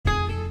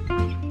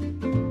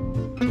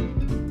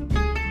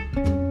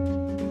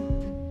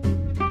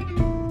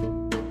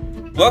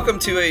Welcome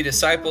to A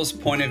Disciple's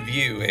Point of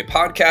View, a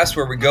podcast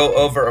where we go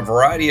over a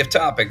variety of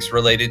topics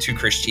related to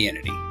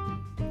Christianity.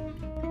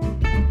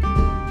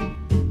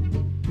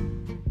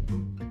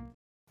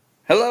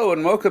 Hello,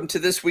 and welcome to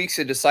this week's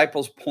A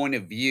Disciple's Point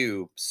of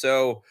View.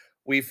 So,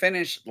 we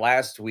finished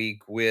last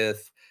week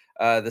with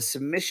the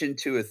submission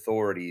to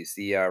authorities,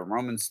 the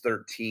Romans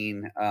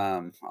 13.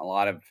 A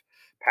lot of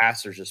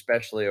pastors,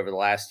 especially over the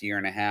last year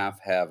and a half,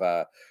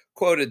 have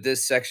quoted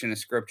this section of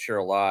scripture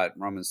a lot,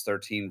 Romans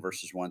 13,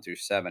 verses 1 through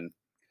 7.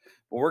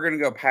 But we're going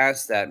to go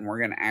past that and we're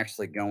going to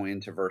actually go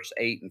into verse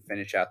 8 and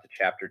finish out the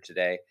chapter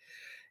today.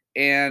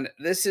 And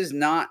this is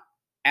not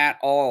at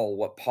all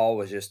what Paul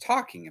was just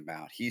talking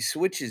about. He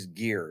switches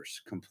gears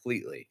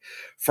completely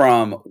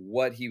from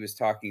what he was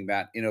talking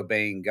about in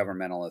obeying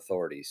governmental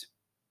authorities.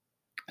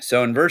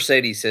 So in verse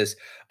 8, he says,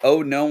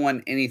 "Owe no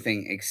one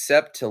anything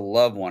except to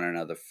love one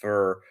another,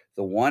 for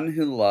the one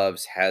who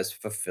loves has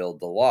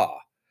fulfilled the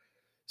law."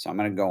 So I'm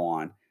going to go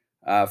on.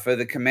 For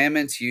the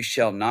commandments, you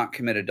shall not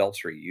commit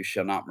adultery, you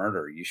shall not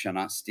murder, you shall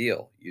not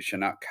steal, you shall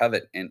not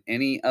covet, and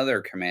any other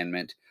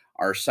commandment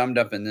are summed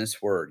up in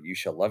this word: you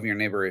shall love your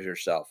neighbor as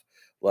yourself.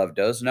 Love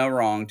does no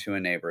wrong to a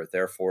neighbor,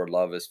 therefore,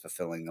 love is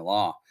fulfilling the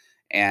law.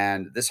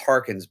 And this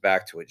harkens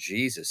back to what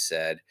Jesus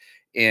said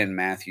in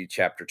Matthew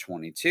chapter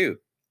 22.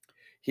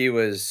 He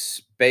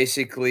was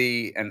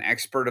basically an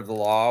expert of the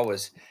law,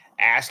 was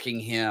asking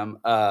him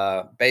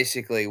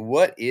basically,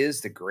 what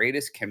is the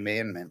greatest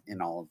commandment in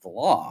all of the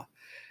law?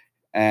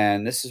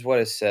 And this is what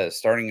it says,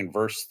 starting in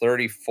verse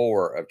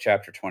 34 of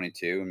chapter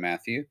 22 in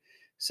Matthew. It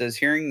says,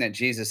 hearing that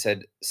Jesus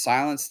had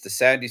silenced the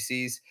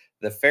Sadducees,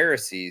 the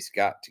Pharisees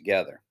got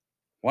together.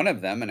 One of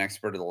them, an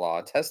expert of the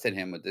law, tested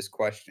him with this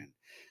question: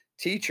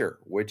 Teacher,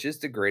 which is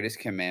the greatest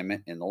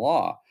commandment in the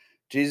law?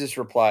 Jesus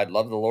replied,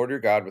 Love the Lord your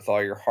God with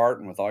all your heart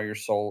and with all your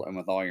soul and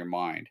with all your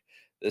mind.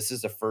 This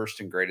is the first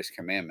and greatest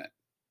commandment.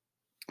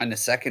 And the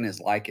second is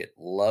like it: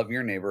 love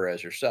your neighbor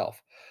as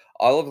yourself.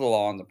 All of the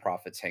law and the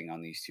prophets hang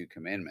on these two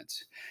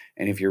commandments.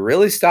 And if you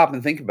really stop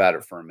and think about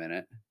it for a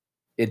minute,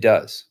 it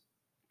does.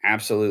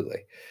 Absolutely.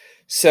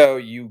 So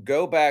you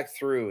go back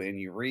through and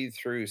you read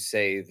through,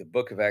 say, the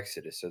book of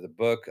Exodus or the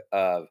book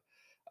of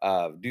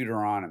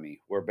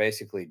Deuteronomy, where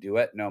basically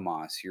duet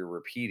nomos, you're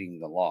repeating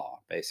the law,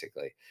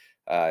 basically,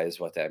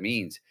 is what that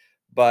means.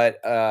 But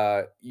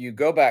you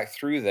go back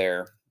through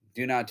there,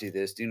 do not do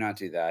this, do not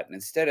do that. And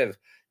instead of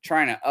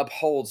trying to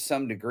uphold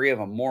some degree of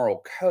a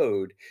moral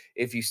code,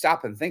 if you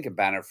stop and think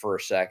about it for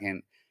a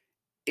second,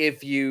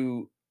 if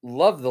you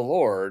love the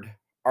Lord,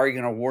 are you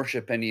going to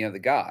worship any of the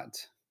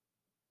gods?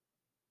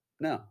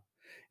 No.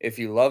 If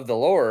you love the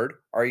Lord,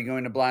 are you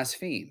going to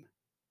blaspheme?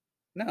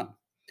 No.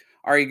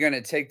 Are you going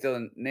to take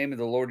the name of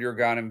the Lord your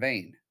God in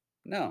vain?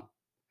 No.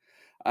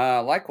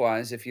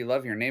 Likewise, if you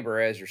love your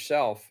neighbor as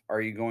yourself, are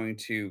you going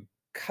to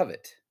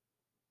covet?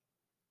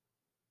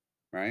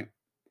 Right?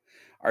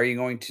 Are you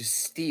going to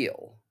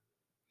steal?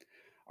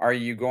 Are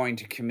you going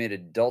to commit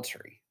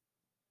adultery?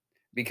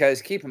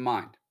 Because keep in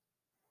mind,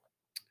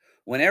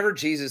 whenever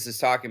Jesus is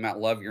talking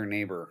about love your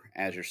neighbor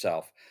as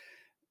yourself,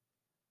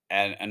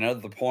 and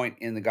another point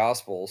in the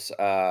Gospels,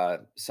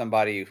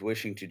 somebody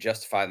wishing to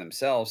justify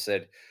themselves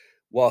said,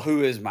 well,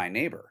 who is my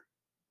neighbor?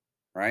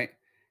 Right?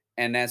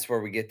 And that's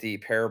where we get the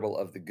parable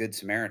of the Good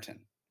Samaritan,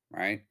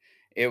 right?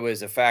 It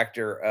was a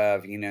factor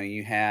of,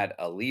 you had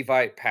a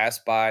Levite pass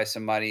by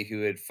somebody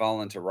who had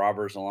fallen to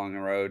robbers along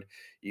the road.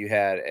 You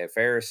had a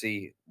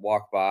Pharisee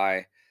walk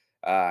by,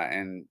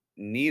 and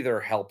neither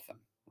helped them,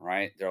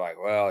 right? They're like,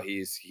 well,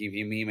 he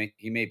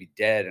may be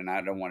dead, and I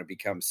don't want to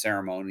become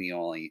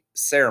ceremonially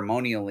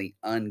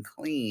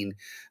unclean,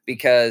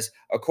 because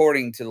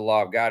according to the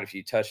law of God, if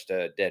you touched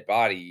a dead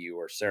body, you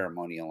were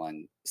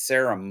ceremonially,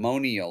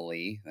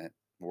 that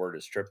word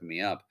is tripping me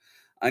up,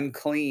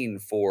 unclean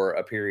for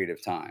a period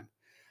of time.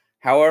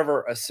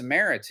 However, a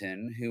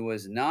Samaritan who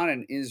was not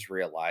an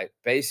Israelite,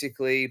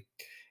 basically,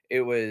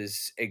 it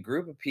was a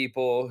group of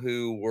people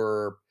who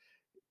were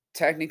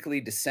technically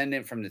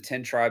descendant from the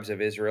 10 tribes of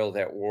Israel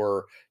that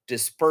were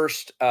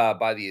dispersed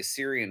by the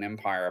Assyrian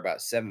Empire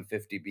about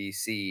 750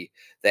 BC,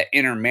 that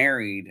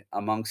intermarried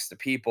amongst the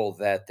people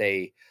that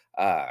they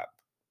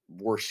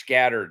were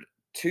scattered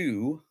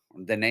to,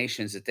 the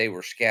nations that they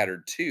were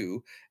scattered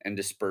to and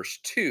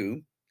dispersed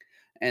to.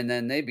 And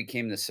then they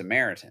became the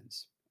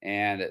Samaritans,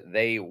 and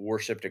they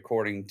worshiped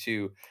according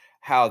to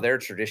how their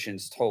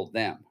traditions told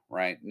them,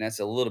 right? And that's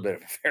a little bit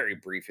of a very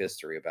brief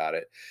history about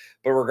it.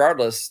 But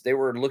regardless, they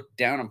were looked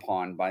down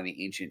upon by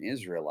the ancient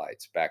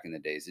Israelites back in the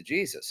days of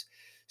Jesus.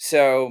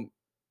 So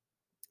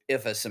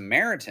if a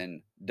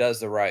Samaritan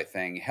does the right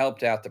thing,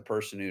 helped out the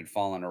person who had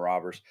fallen to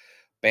robbers,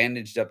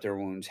 bandaged up their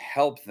wounds,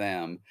 helped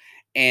them,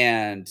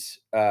 and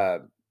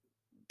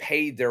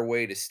paid their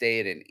way to stay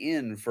at an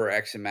inn for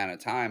X amount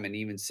of time, and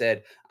even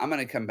said, I'm going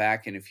to come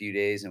back in a few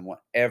days, and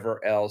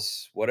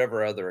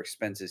whatever other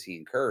expenses he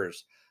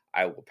incurs,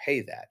 I will pay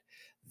that.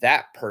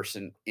 That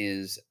person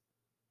is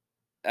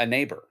a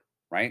neighbor,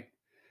 right?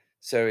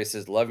 So it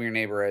says, love your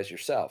neighbor as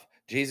yourself.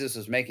 Jesus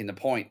was making the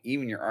point,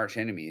 even your arch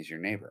enemy is your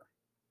neighbor.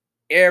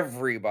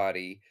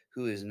 Everybody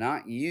who is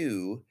not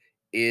you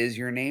is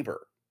your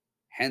neighbor.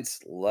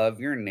 Hence, love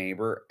your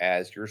neighbor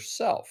as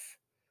yourself,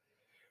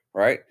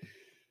 right?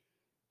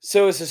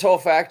 So it's this whole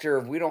factor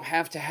of we don't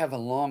have to have a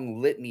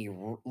long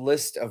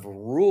list of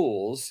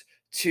rules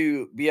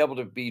to be able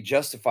to be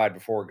justified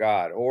before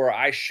God. Or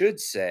I should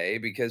say,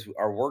 because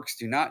our works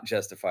do not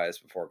justify us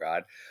before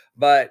God,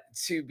 but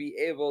to be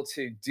able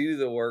to do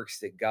the works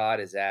that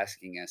God is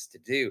asking us to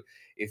do.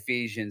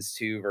 Ephesians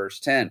 2, verse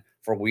 10,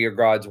 for we are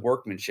God's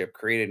workmanship,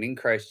 created in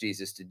Christ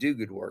Jesus to do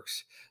good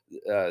works,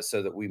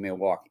 so that we may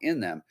walk in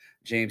them.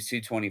 James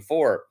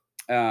 2:24,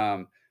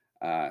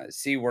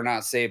 see, we're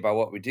not saved by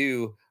what we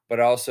do, but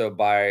also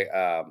by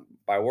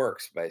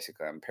works.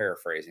 Basically, I'm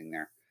paraphrasing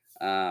there.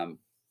 Um,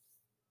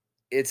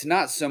 it's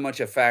not so much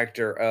a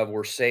factor of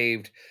we're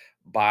saved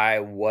by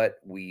what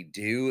we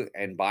do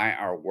and by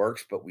our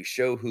works, but we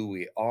show who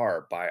we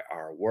are by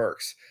our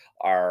works.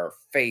 Our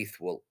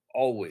faith will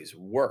always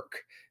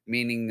work,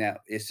 meaning that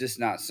it's just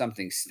not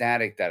something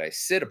static that I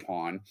sit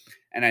upon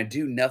and I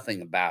do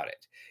nothing about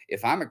it.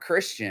 If I'm a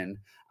Christian,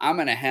 I'm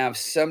going to have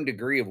some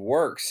degree of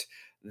works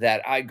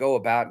that I go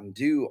about and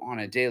do on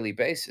a daily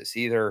basis.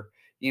 Either,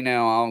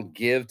 I'll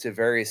give to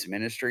various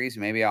ministries,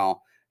 maybe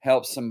I'll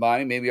help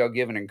somebody. Maybe I'll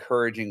give an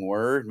encouraging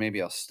word.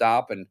 Maybe I'll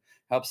stop and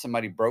help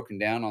somebody broken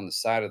down on the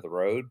side of the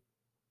road.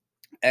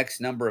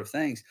 X number of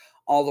things,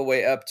 all the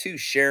way up to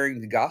sharing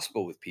the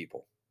gospel with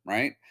people,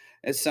 right?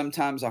 It's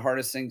sometimes the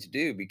hardest thing to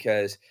do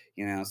because,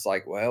 it's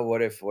like, well,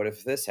 what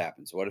if this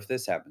happens? What if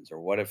this happens? Or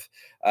what if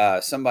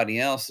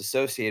somebody else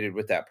associated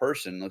with that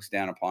person looks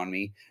down upon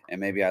me and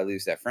maybe I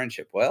lose that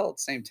friendship? Well, at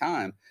the same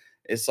time,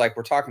 it's like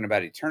we're talking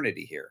about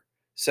eternity here.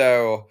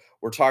 So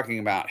we're talking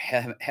about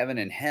heaven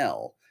and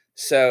hell.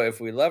 So if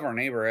we love our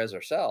neighbor as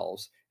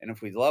ourselves, and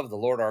if we love the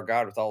Lord our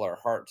God with all our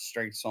heart,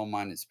 strength, soul,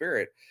 mind, and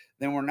spirit,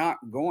 then we're not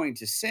going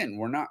to sin.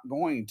 We're not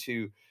going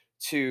to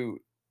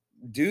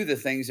do the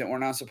things that we're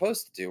not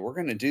supposed to do. We're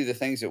going to do the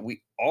things that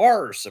we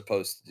are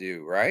supposed to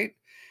do, right?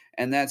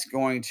 And that's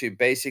going to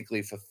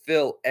basically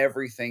fulfill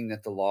everything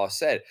that the law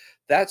said.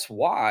 That's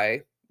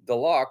why the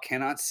law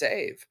cannot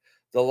save.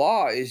 The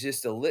law is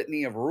just a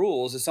litany of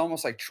rules. It's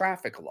almost like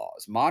traffic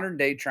laws, modern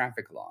day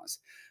traffic laws.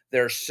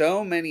 There are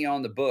so many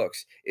on the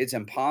books, it's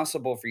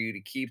impossible for you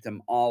to keep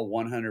them all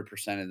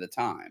 100% of the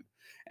time.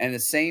 And the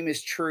same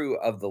is true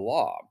of the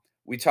law.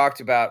 We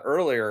talked about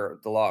earlier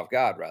the law of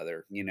God,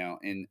 rather,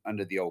 in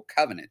under the old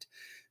covenant.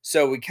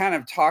 So we kind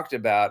of talked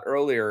about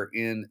earlier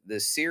in the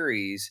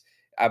series,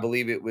 I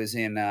believe it was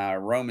in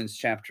Romans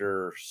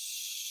chapter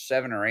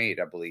 7 or 8,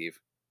 I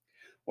believe,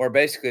 where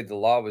basically the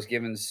law was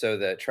given so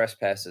that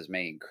trespasses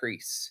may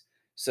increase,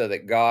 so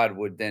that God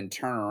would then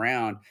turn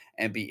around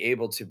and be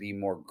able to be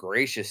more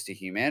gracious to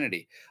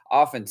humanity.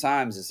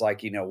 Oftentimes, it's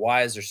like,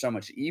 why is there so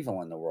much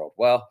evil in the world?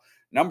 Well,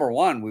 number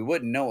one, we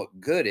wouldn't know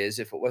what good is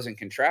if it wasn't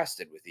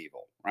contrasted with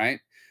evil, right?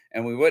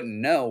 And we wouldn't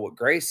know what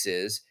grace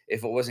is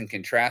if it wasn't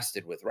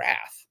contrasted with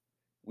wrath.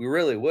 We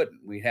really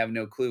wouldn't. We'd have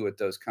no clue what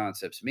those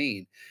concepts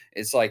mean.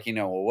 It's like,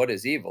 well, what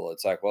is evil?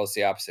 It's like, well, it's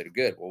the opposite of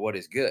good. Well, what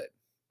is good,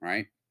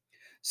 right?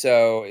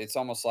 So it's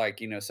almost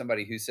like,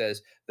 somebody who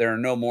says there are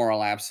no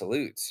moral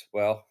absolutes.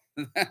 Well,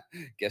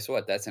 guess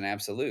what? That's an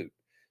absolute.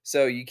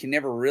 So you can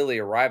never really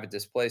arrive at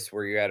this place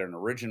where you're at an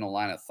original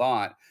line of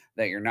thought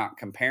that you're not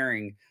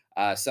comparing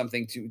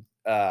something to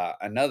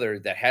another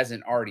that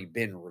hasn't already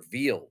been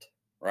revealed,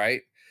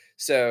 right?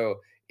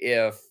 So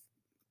if,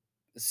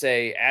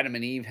 say, Adam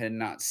and Eve had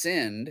not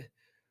sinned,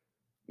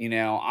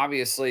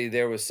 obviously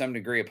there was some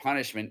degree of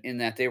punishment in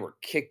that they were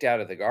kicked out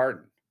of the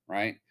garden,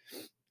 right?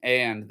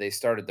 And they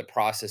started the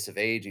process of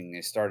aging.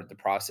 They started the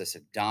process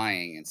of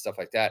dying and stuff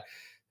like that.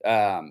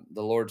 The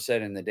Lord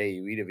said, "In the day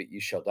you eat of it,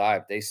 you shall die."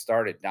 But they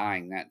started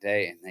dying that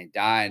day, and they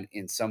died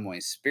in some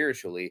ways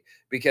spiritually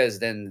because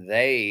then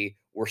they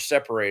were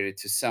separated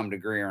to some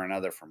degree or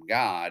another from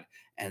God.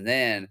 And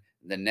then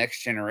the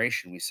next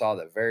generation, we saw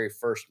the very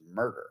first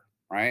murder,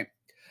 right?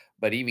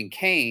 But even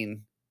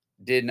Cain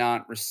did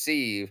not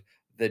receive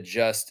the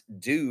just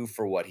due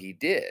for what he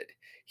did.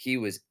 He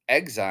was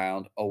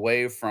exiled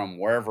away from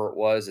wherever it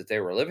was that they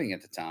were living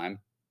at the time.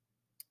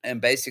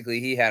 And basically,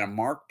 he had a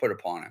mark put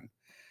upon him,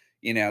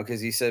 because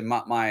he said,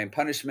 my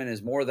punishment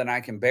is more than I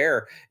can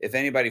bear. If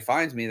anybody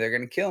finds me, they're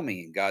going to kill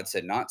me. And God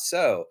said, not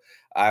so.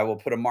 I will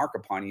put a mark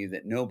upon you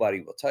that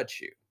nobody will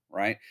touch you,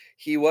 right?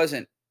 He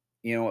wasn't,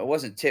 it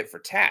wasn't tit for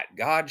tat.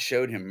 God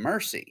showed him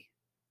mercy,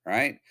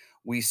 right?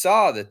 We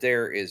saw that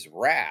there is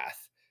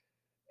wrath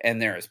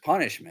and there is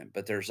punishment,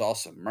 but there's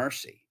also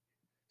mercy.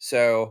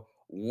 So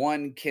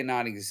one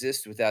cannot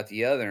exist without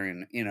the other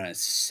in a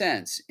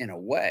sense, in a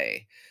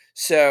way.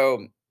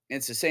 So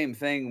it's the same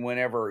thing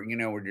whenever,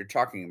 when you're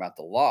talking about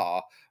the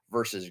law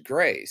versus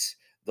grace.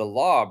 The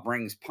law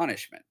brings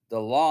punishment. The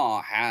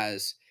law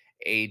has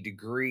a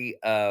degree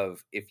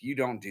of, if you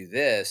don't do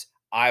this,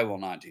 I will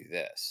not do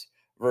this.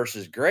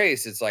 Versus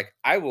grace, it's like,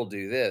 I will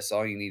do this.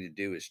 All you need to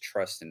do is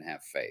trust and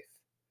have faith.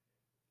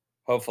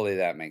 Hopefully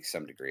that makes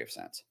some degree of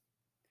sense.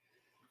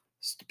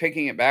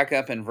 Picking it back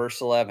up in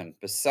verse 11.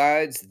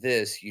 Besides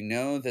this, you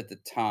know that the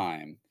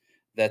time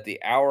that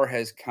the hour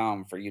has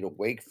come for you to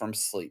wake from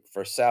sleep,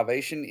 for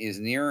salvation is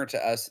nearer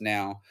to us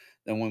now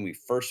than when we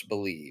first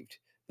believed.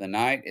 The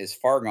night is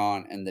far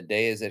gone and the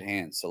day is at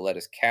hand. So let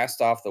us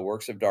cast off the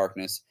works of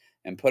darkness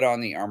and put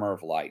on the armor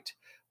of light.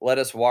 Let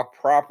us walk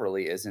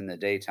properly as in the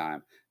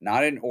daytime,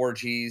 not in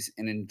orgies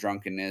and in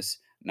drunkenness,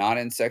 not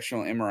in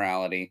sexual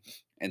immorality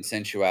and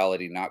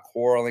sensuality, not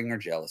quarreling or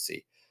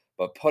jealousy,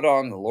 but put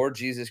on the Lord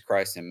Jesus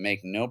Christ and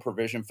make no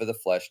provision for the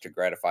flesh to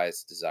gratify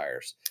its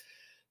desires.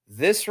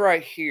 This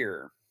right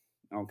here,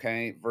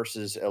 okay,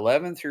 verses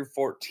 11 through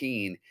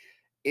 14,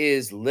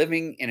 is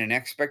living in an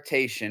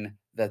expectation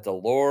that the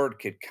Lord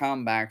could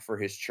come back for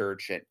his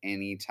church at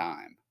any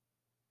time.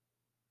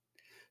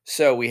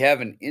 So we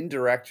have an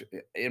indirect,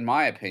 in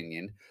my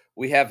opinion,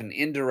 we have an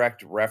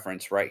indirect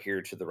reference right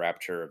here to the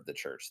rapture of the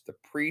church, the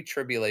pre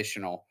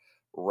tribulational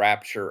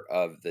rapture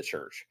of the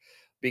church.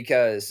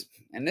 Because,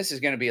 and this is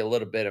going to be a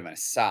little bit of an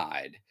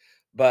aside,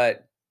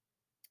 but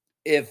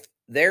if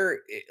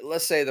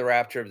let's say the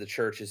rapture of the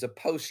church is a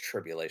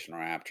post-tribulation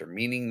rapture,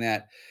 meaning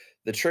that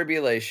the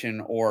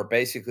tribulation, or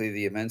basically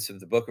the events of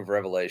the book of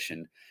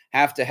Revelation,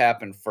 have to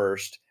happen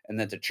first and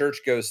that the church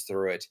goes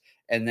through it,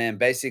 and then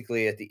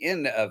basically at the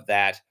end of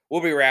that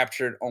we'll be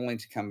raptured only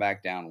to come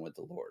back down with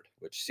the Lord,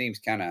 which seems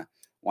kind of,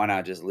 why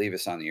not just leave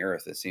us on the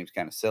earth? It seems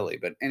kind of silly,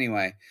 but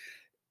anyway,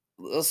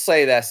 let's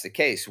say that's the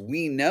case.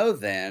 We know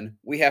then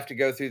we have to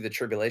go through the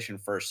tribulation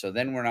first. So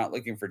then we're not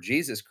looking for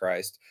Jesus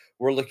Christ.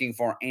 We're looking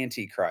for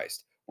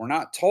Antichrist. We're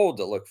not told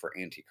to look for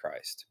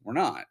Antichrist. We're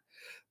not.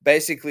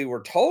 Basically,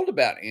 we're told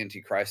about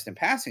Antichrist in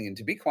passing. And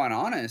to be quite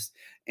honest,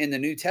 in the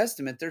New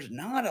Testament, there's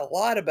not a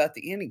lot about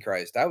the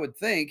Antichrist. I would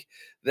think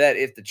that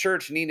if the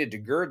church needed to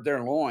gird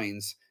their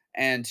loins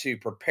and to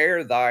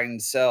prepare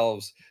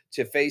themselves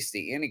to face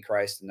the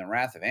Antichrist and the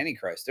wrath of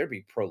Antichrist, there'd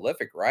be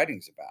prolific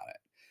writings about it,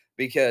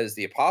 because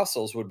the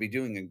apostles would be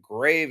doing a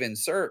grave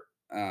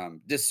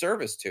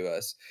disservice to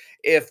us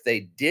if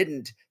they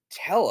didn't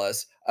tell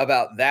us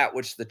about that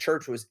which the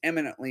church was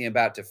imminently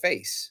about to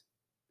face.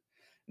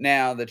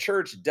 Now, the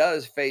church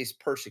does face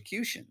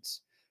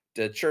persecutions.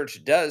 The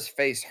church does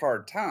face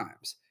hard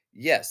times.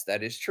 Yes,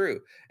 that is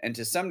true. And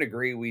to some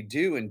degree, we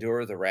do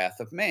endure the wrath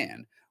of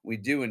man. We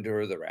do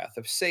endure the wrath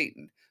of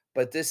Satan.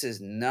 But this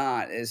is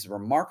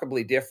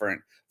remarkably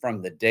different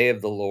from the day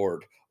of the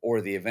Lord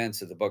or the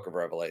events of the book of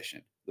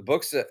Revelation. The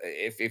books,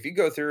 if you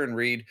go through and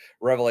read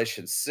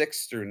Revelation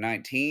 6 through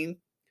 19,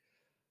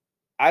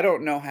 I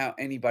don't know how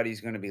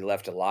anybody's going to be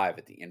left alive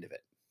at the end of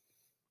it.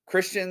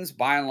 Christians,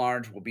 by and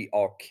large, will be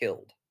all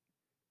killed.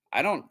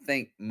 I don't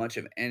think much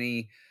of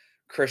any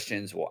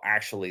Christians will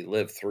actually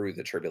live through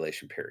the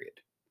tribulation period,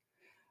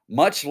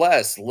 much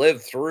less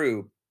live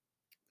through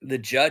the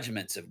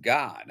judgments of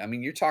God. I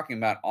mean, you're talking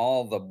about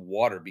all the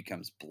water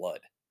becomes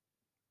blood.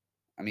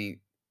 I mean,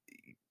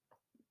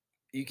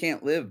 you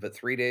can't live but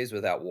 3 days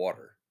without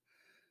water.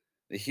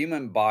 The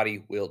human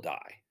body will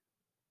die.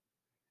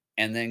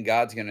 And then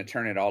God's going to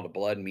turn it all to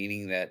blood,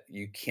 meaning that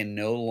you can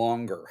no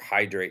longer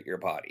hydrate your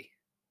body.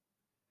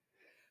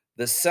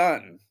 The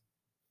sun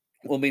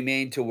will be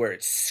made to where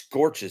it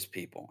scorches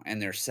people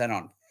and they're set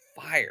on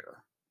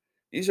fire.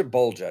 These are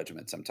bowl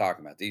judgments I'm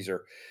talking about. These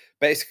are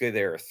basically,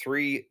 there are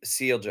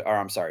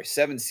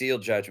seven seal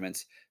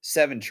judgments,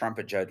 seven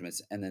trumpet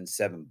judgments, and then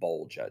seven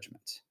bowl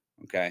judgments.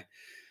 Okay.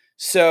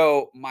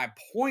 So my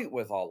point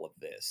with all of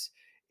this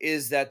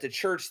is that the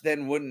church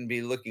then wouldn't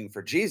be looking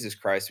for Jesus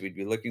Christ. We'd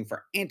be looking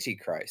for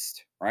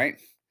Antichrist, right?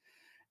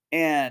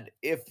 And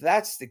if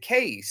that's the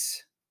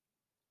case,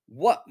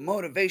 what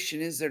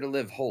motivation is there to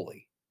live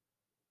holy?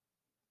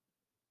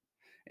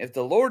 If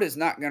the Lord is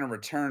not going to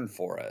return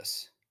for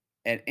us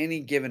at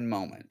any given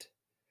moment,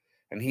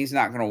 and he's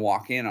not going to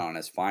walk in on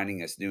us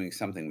finding us doing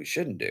something we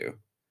shouldn't do,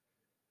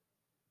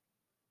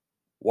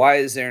 why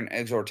is there an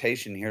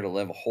exhortation here to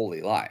live a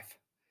holy life?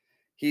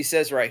 He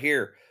says right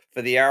here,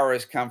 for the hour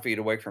has come for you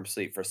to wake from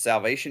sleep, for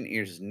salvation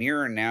is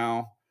nearer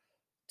now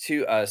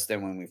to us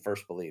than when we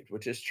first believed,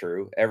 which is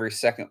true. Every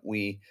second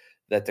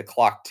that the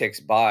clock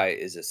ticks by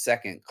is a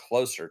second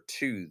closer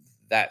to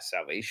that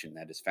salvation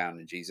that is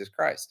found in Jesus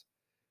Christ,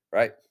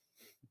 right?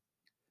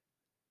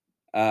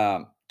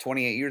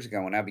 28 years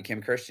ago when I became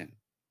a Christian,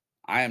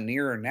 I am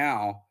nearer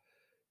now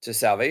to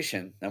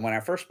salvation than when I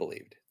first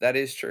believed. That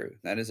is true.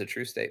 That is a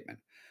true statement.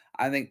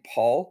 I think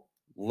Paul,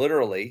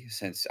 literally,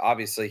 since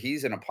obviously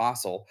he's an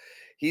apostle,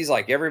 he's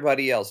like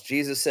everybody else.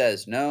 Jesus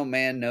says, no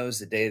man knows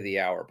the day of the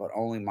hour, but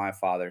only my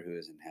Father who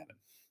is in heaven.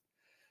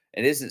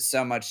 It isn't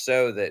so much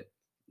so that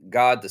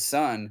God the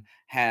Son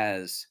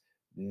has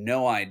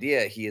no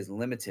idea. He has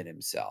limited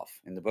himself.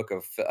 In the book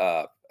of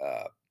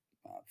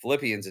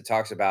Philippians, it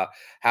talks about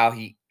how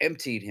he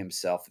emptied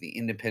himself for the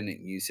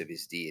independent use of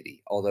his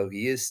deity, although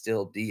he is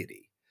still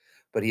deity.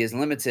 But he has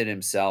limited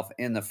himself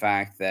in the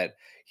fact that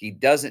he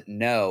doesn't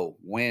know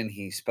when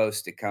he's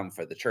supposed to come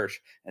for the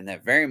church. And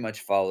that very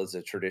much follows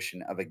the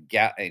tradition of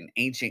an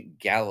ancient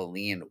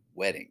Galilean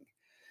wedding.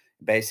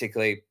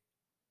 Basically,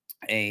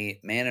 a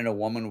man and a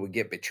woman would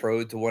get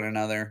betrothed to one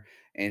another,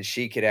 and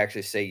she could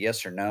actually say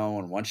yes or no.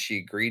 And once she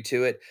agreed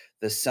to it,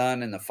 the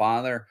son and the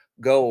father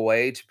go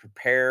away to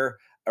prepare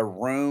a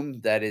room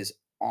that is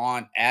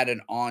on added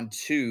on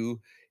to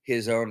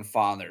his own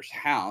father's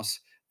house.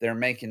 They're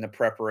making the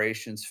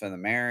preparations for the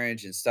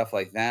marriage and stuff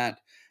like that.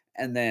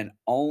 And then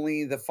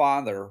only the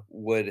father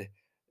would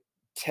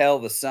tell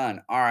the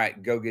son, all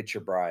right, go get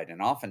your bride.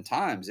 And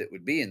oftentimes it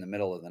would be in the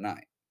middle of the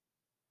night.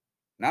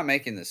 Not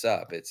making this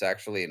up. It's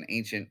actually an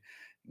ancient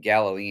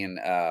Galilean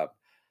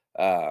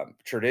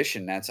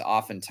tradition. That's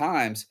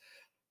oftentimes,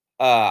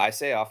 I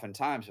say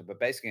oftentimes, but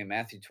basically in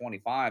Matthew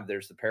 25,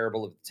 there's the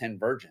parable of the 10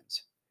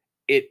 virgins.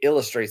 It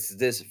illustrates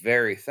this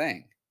very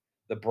thing.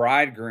 The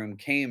bridegroom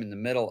came in the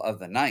middle of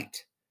the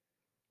night,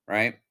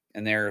 right?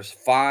 And there's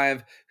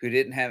five who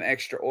didn't have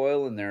extra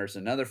oil, and there's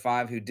another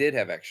five who did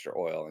have extra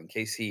oil in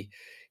case he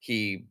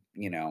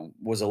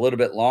was a little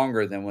bit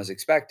longer than was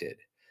expected.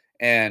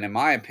 And in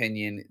my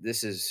opinion,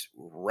 this is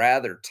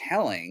rather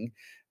telling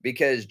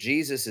because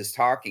Jesus is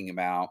talking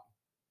about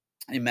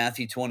in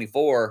Matthew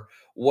 24,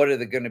 what are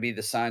going to be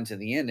the signs of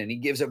the end? And he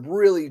gives a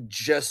really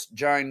just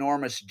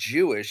ginormous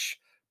Jewish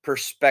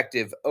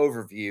perspective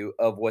overview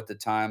of what the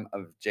time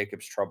of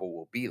Jacob's trouble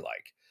will be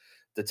like.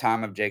 The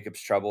time of Jacob's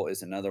trouble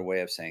is another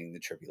way of saying the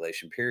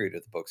tribulation period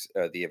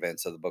of the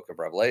events of the book of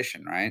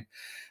Revelation, right?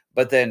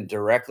 But then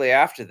directly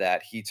after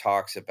that, he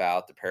talks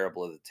about the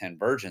parable of the 10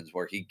 virgins,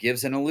 where he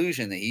gives an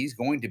illusion that he's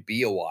going to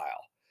be a while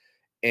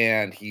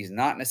and he's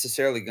not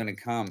necessarily going to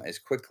come as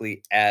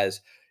quickly as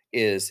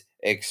is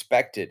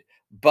expected.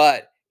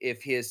 But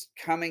if his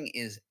coming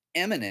is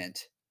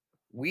imminent,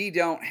 we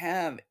don't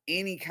have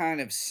any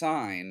kind of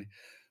sign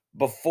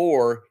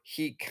before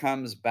he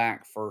comes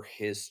back for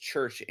his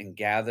church and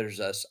gathers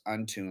us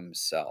unto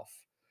himself,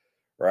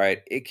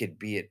 right? It could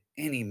be at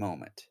any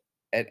moment.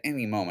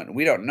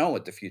 We don't know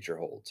what the future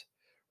holds,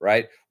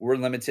 right? We're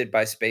limited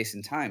by space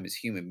and time as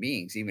human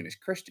beings, even as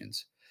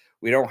Christians.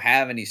 We don't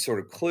have any sort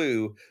of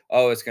clue,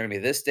 oh, it's going to be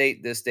this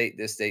date, this date,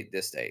 this date,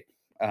 this date.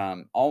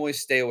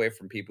 Always stay away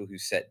from people who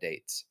set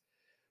dates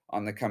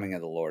on the coming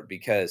of the Lord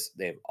because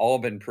they've all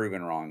been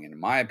proven wrong. And in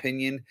my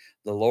opinion,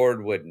 the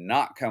Lord would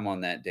not come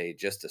on that day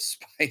just to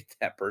spite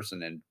that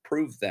person and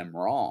prove them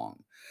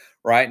wrong.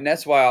 Right. And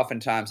that's why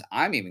oftentimes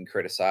I'm even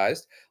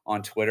criticized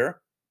on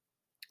Twitter.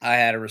 I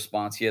had a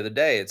response the other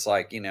day. It's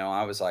like,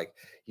 I was like,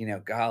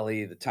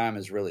 golly, the time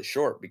is really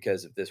short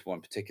because of this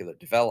one particular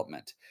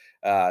development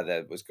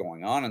that was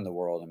going on in the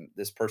world. And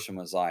this person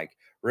was like,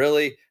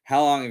 really?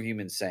 How long have you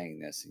been saying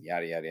this? And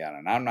yada, yada, yada.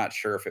 And I'm not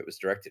sure if it was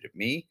directed at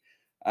me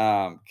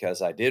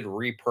because I did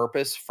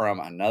repurpose from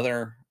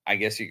another, I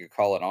guess you could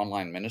call it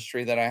online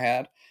ministry that I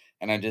had.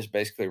 And I just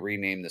basically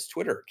renamed this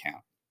Twitter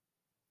account.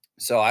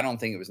 So I don't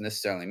think it was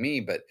necessarily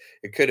me, but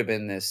it could have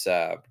been this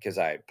because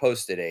I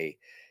posted a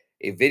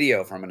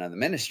video from another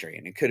ministry,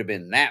 and it could have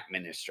been that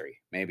ministry.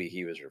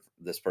 Maybe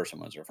this person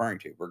was referring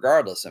to.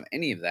 Regardless of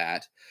any of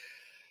that,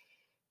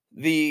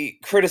 the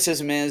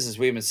criticism is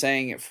we've been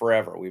saying it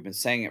forever. We've been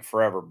saying it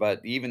forever. But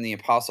even the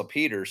apostle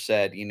Peter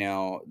said,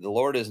 the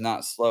Lord is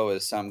not slow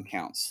as some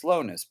count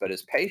slowness, but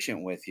is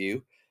patient with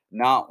you,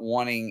 not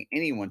wanting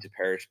anyone to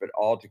perish, but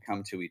all to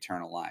come to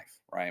eternal life.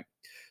 Right.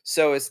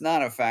 So it's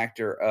not a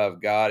factor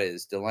of God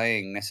is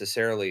delaying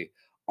necessarily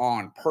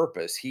on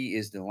purpose. He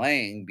is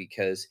delaying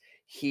because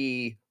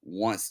he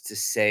wants to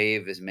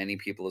save as many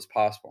people as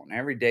possible. And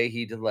every day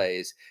he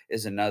delays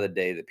is another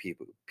day that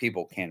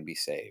people can be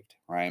saved.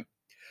 Right.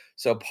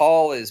 So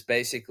Paul is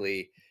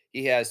basically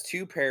he has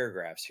two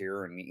paragraphs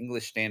here in the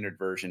English Standard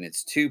Version.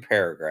 It's two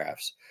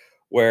paragraphs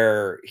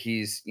where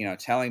he's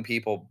telling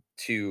people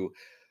to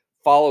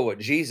follow what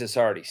Jesus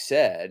already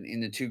said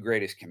in the two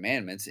greatest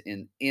commandments.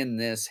 In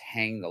this,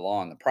 hang the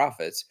law and the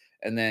prophets.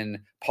 And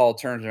then Paul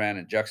turns around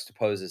and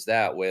juxtaposes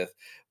that with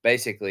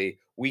basically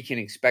we can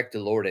expect the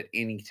Lord at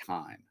any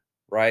time,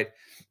 right?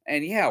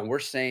 And yeah, we're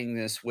saying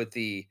this with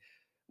the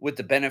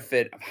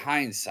benefit of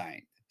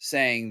hindsight,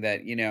 saying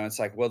that it's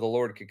like, well, the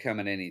Lord could come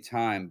at any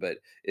time, but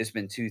it's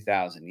been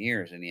 2,000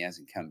 years and he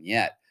hasn't come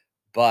yet.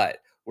 But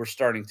we're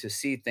starting to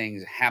see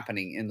things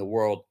happening in the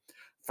world.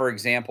 For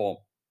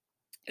example,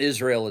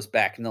 Israel is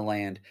back in the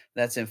land.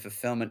 That's in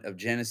fulfillment of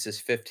Genesis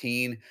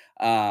 15,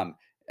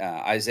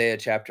 Isaiah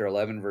chapter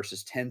 11,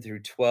 verses 10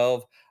 through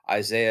 12,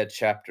 Isaiah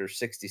chapter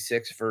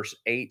 66, verse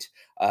 8,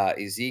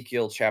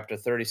 Ezekiel chapter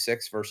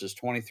 36, verses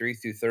 23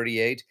 through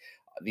 38,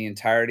 the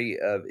entirety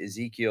of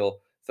Ezekiel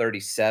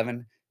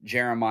 37,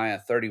 Jeremiah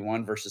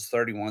 31, verses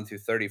 31 through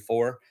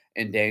 34,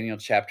 and Daniel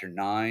chapter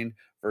 9,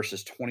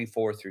 verses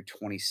 24 through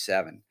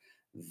 27.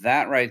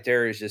 That right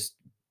there is just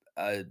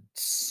a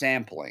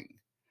sampling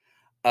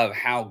of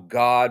how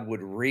God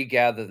would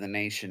regather the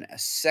nation a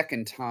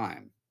second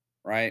time,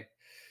 right?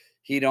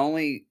 He'd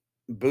only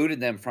booted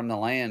them from the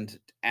land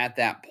at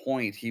that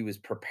point. He was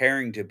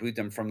preparing to boot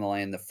them from the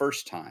land the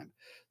first time.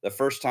 The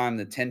first time,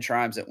 the 10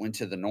 tribes that went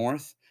to the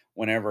north,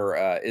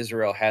 whenever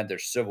Israel had their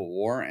civil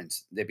war and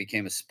they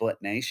became a split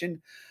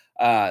nation,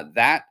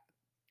 that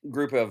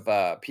group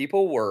of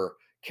people were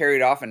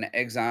carried off into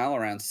exile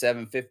around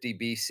 750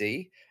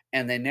 BC,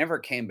 and they never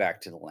came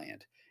back to the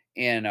land.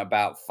 In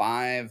about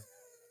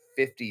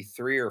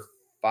 553 or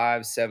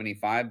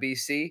 575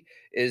 BC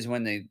is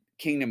when they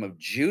kingdom of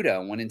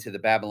Judah went into the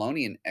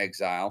Babylonian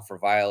exile for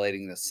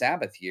violating the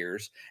Sabbath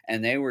years,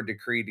 and they were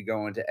decreed to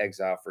go into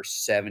exile for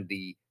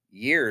 70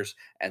 years.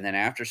 And then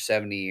after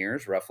 70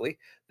 years, roughly,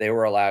 they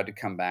were allowed to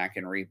come back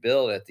and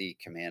rebuild at the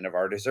command of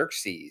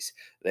Artaxerxes.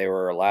 They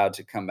were allowed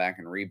to come back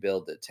and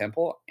rebuild the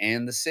temple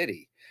and the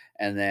city.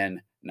 And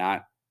then,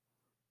 not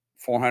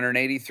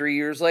 483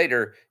 years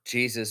later,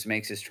 Jesus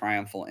makes his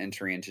triumphal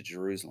entry into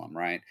Jerusalem,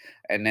 right?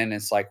 And then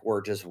it's like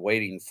we're just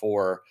waiting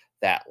for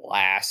that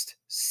last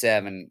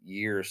 7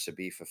 years to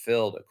be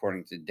fulfilled,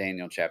 according to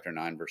Daniel chapter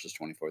 9, verses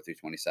 24 through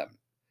 27.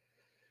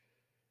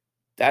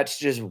 That's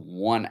just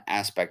one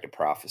aspect of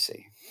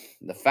prophecy.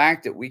 The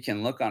fact that we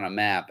can look on a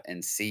map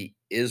and see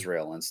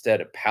Israel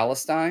instead of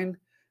Palestine,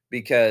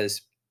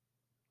 because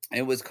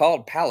it was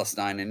called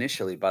Palestine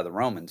initially by the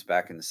Romans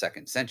back in the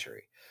 2nd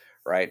century,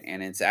 right?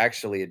 And it's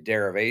actually a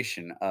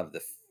derivation of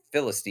the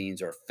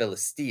Philistines or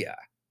Philistia,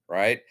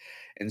 right?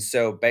 And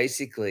so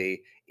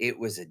basically, it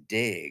was a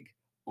dig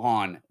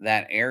on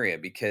that area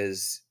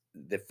because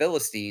the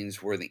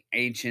Philistines were the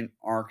ancient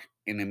arch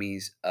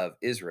enemies of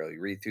Israel.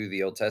 You read through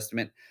the Old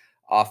Testament,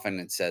 often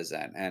it says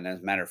that. And as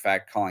a matter of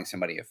fact, calling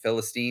somebody a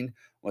Philistine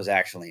was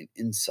actually an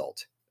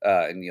insult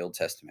in the Old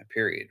Testament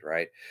period,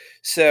 right?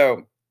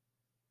 So,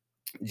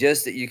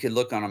 just that you could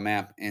look on a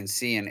map and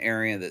see an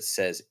area that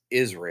says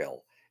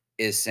Israel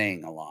is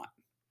saying a lot.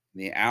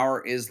 The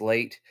hour is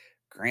late.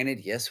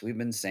 Granted, yes, we've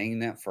been saying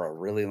that for a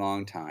really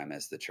long time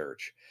as the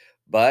church.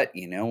 But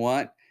you know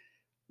what?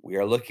 We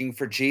are looking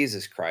for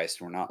Jesus Christ.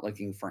 We're not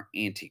looking for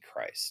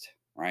Antichrist,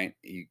 right?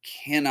 You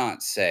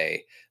cannot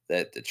say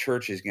that the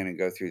church is going to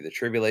go through the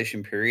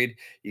tribulation period.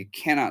 You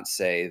cannot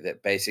say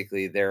that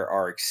basically there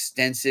are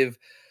extensive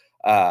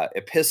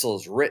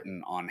epistles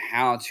written on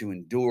how to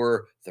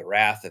endure the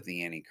wrath of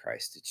the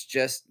Antichrist. It's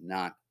just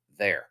not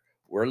there.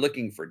 We're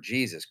looking for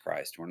Jesus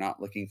Christ. We're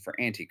not looking for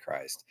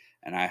Antichrist.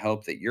 And I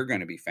hope that you're going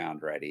to be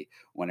found ready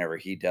whenever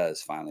he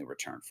does finally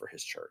return for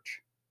his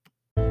church.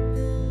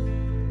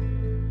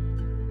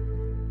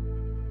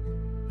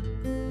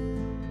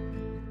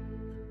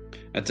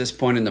 At this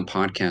point in the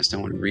podcast, I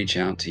want to reach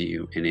out to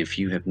you. And if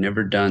you have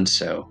never done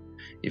so,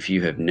 if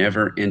you have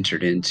never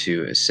entered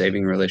into a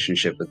saving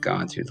relationship with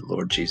God through the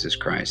Lord Jesus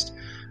Christ,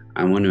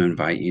 I want to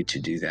invite you to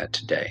do that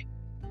today.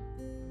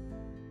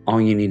 All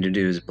you need to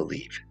do is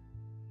believe.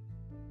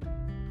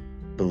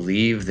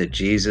 Believe that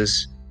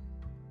Jesus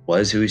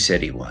was who he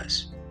said he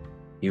was.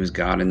 He was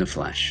God in the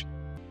flesh.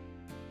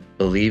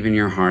 Believe in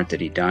your heart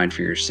that he died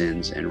for your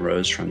sins and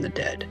rose from the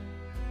dead.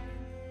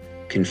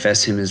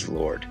 Confess him as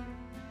Lord.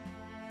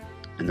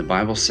 And the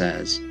Bible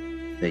says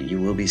that you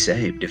will be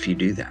saved if you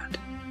do that.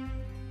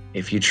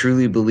 If you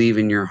truly believe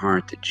in your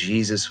heart that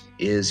Jesus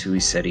is who he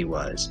said he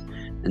was,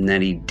 and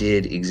that he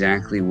did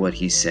exactly what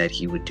he said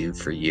he would do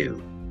for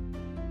you,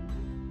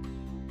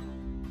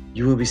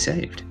 you will be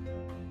saved.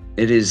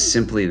 It is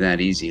simply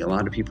that easy. A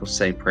lot of people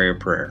say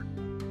prayer.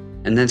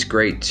 And that's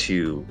great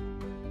to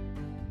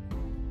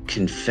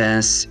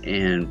confess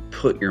and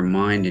put your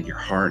mind and your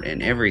heart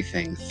and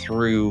everything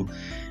through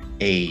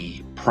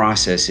a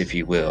process, if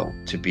you will,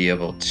 to be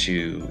able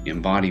to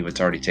embody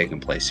what's already taken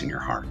place in your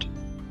heart.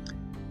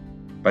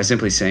 By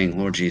simply saying,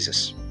 Lord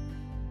Jesus,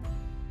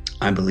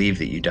 I believe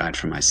that you died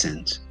for my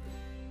sins.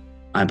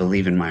 I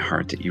believe in my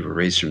heart that you were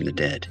raised from the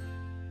dead,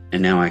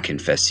 and now I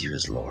confess you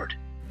as Lord.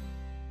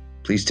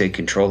 Please take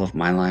control of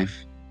my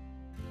life,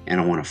 and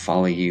I want to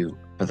follow you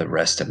for the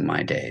rest of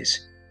my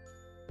days.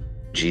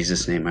 In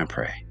Jesus' name I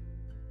pray.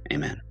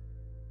 Amen.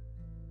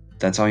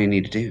 That's all you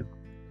need to do.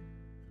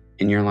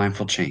 And your life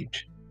will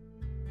change.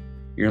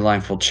 Your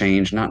life will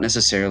change, not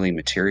necessarily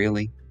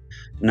materially,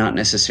 not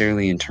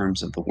necessarily in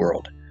terms of the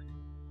world,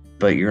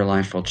 but your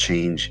life will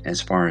change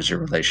as far as your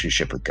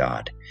relationship with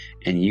God.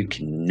 And you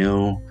can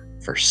know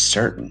for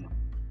certain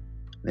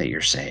that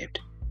you're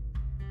saved.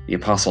 The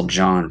Apostle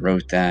John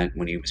wrote that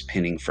when he was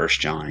penning 1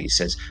 John. He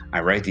says, I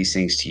write these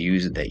things to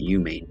you that you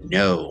may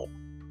know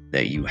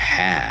that you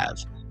have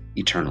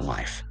eternal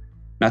life.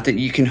 Not that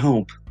you can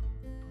hope,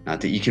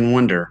 not that you can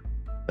wonder,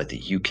 but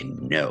that you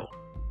can know.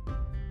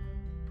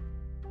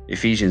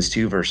 Ephesians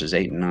 2 verses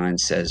 8 and 9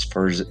 says,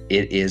 For it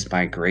is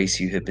by grace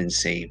you have been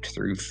saved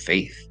through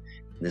faith.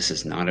 This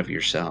is not of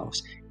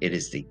yourselves. It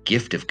is the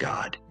gift of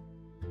God,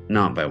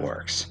 not by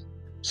works,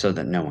 so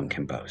that no one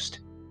can boast.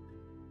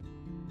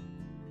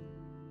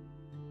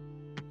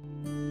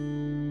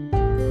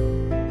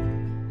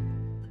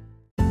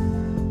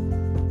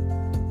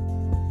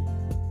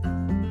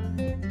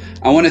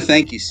 I want to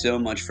thank you so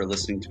much for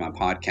listening to my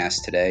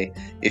podcast today.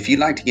 If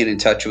you'd like to get in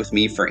touch with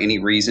me for any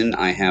reason,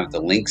 I have the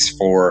links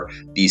for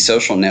the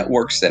social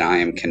networks that I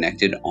am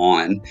connected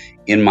on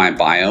in my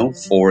bio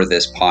for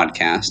this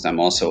podcast. I'm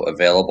also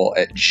available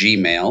at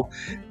Gmail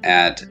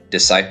at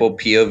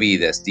disciplepov,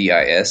 that's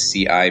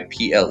DISCIPLEPOV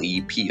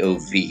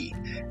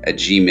at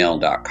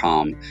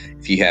gmail.com.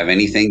 If you have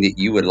anything that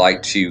you would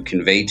like to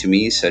convey to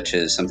me, such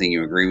as something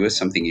you agree with,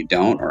 something you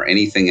don't, or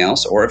anything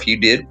else, or if you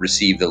did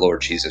receive the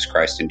Lord Jesus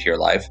Christ into your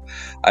life,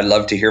 I'd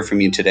love to hear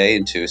from you today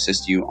and to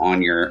assist you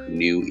on your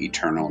new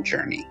eternal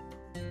journey.